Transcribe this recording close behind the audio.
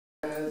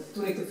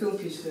toen ik de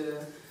filmpjes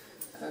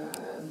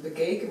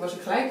bekeek, was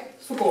ik gelijk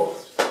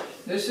verkocht.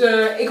 Dus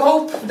ik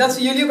hoop dat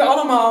ze jullie ook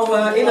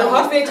allemaal in een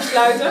hart weten te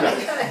sluiten.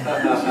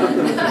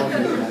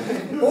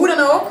 Hoe dan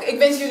ook, ik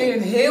wens jullie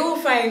een heel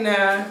fijn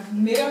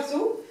middag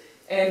toe.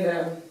 En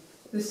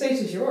the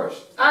stage is yours.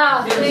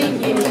 Ah,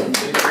 thank you.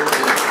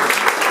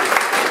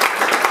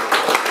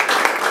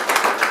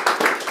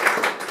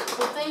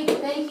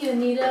 Thank you,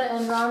 Anita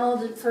and Ronald,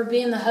 for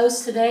being the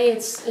host today.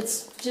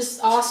 It's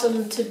just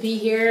awesome to be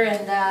here,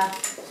 and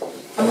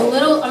I'm a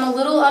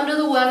little under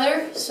the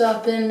weather, so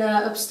I've been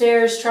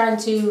upstairs trying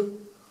to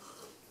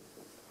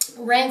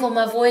wrangle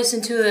my voice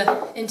into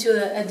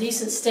a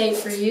decent state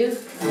for you.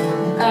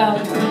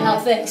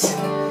 Thanks.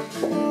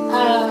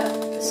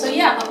 So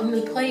yeah, I'm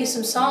going to play you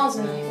some songs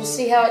and we'll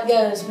see how it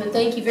goes. But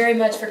thank you very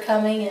much for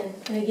coming, and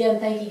again,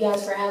 thank you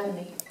guys for having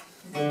me.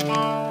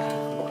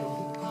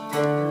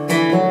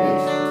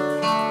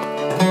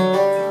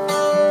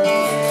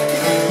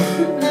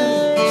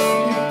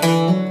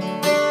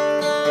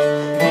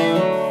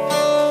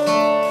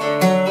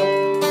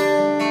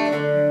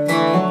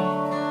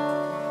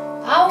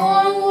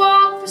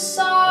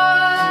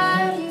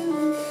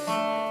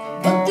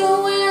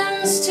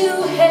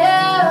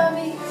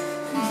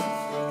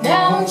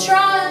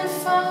 Trying to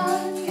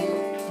find you,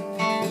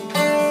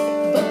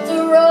 but the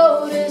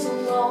road is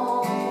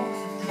long.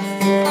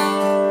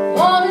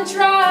 Wanna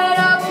try it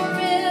up a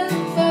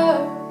river,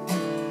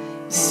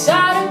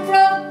 beside a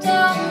broke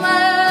down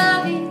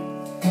levee.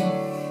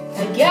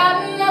 I got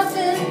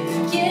nothing to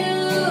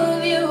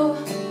give you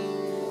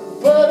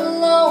but a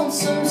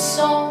lonesome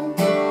song.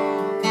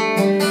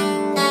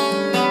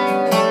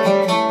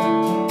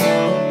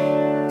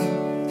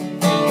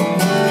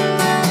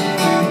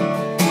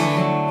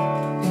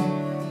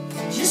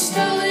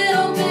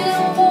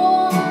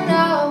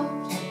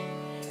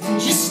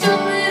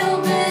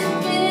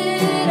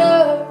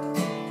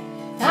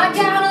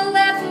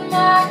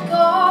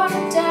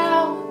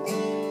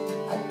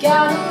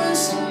 Gotta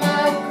loosen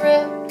my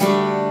grip.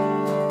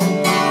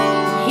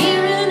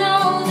 Hearing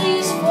all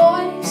these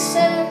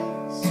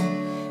voices,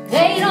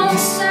 they don't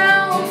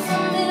sound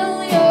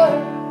familiar.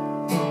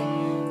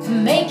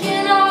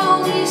 Making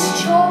all these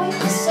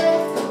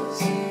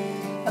choices,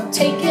 I'm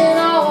taking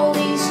all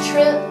these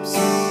trips.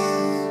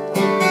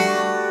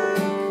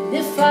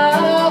 If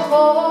I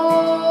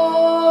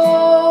hold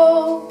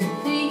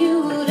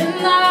you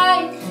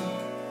tonight,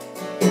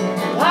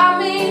 I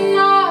may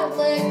not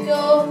let go.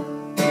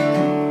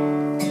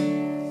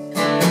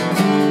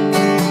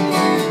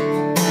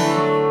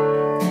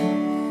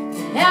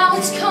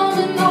 It's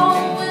coming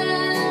on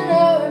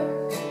winter,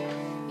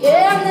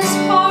 yeah, and this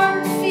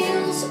heart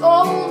feels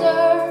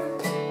older,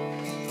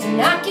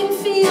 and I can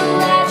feel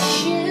that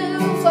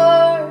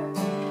shiver,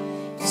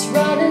 it's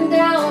running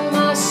down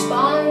my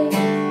spine.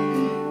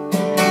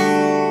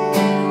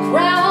 The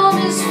ground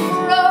is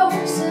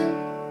frozen,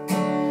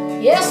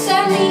 yes,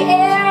 and the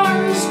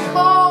air is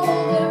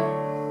colder.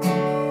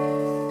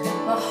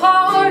 My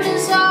heart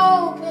is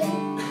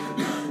open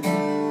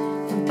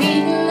and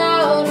beating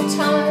out of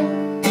time.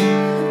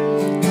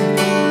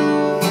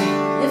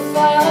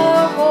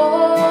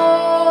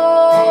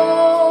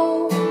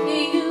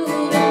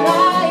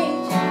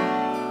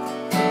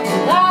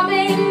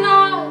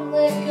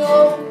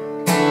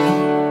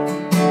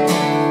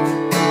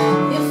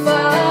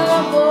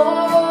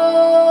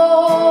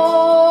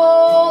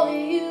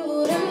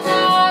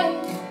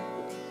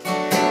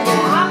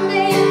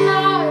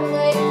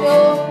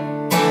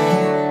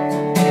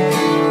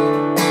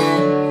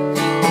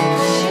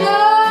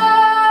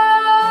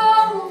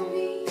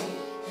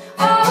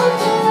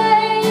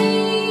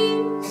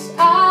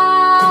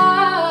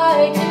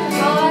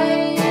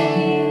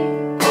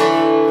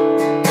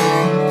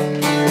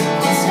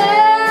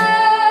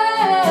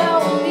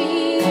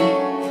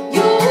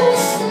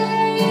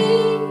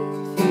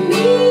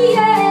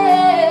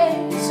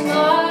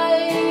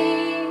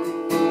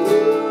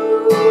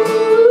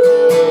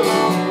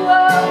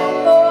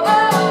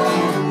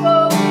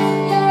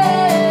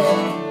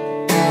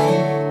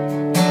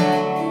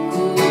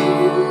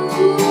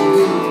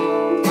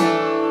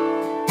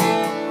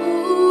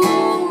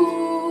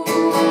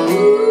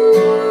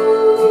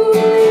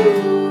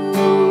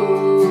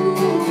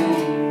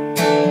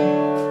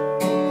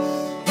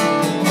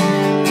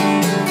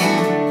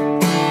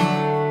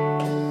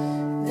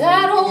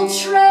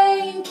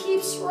 Train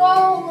keeps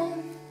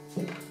rolling,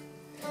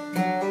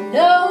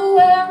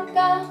 nowhere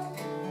bound.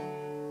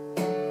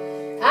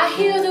 I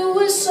hear the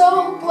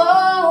whistle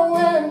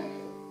blowing,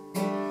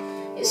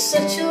 it's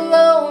such a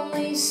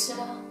lonely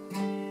sound.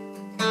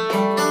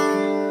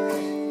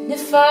 And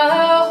if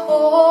I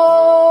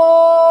hold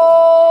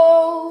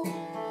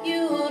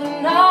you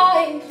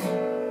tonight,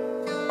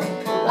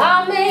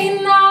 I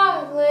may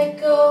not let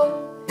go.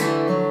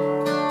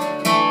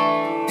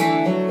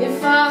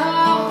 If I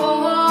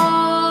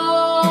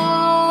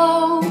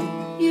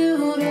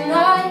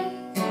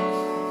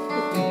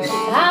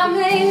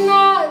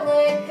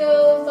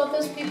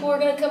we're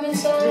gonna come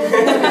inside.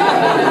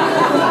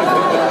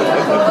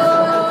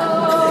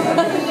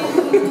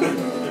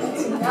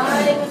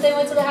 Tonight that they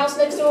went to the house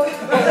next door?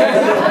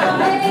 I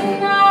may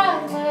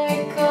not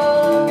let go.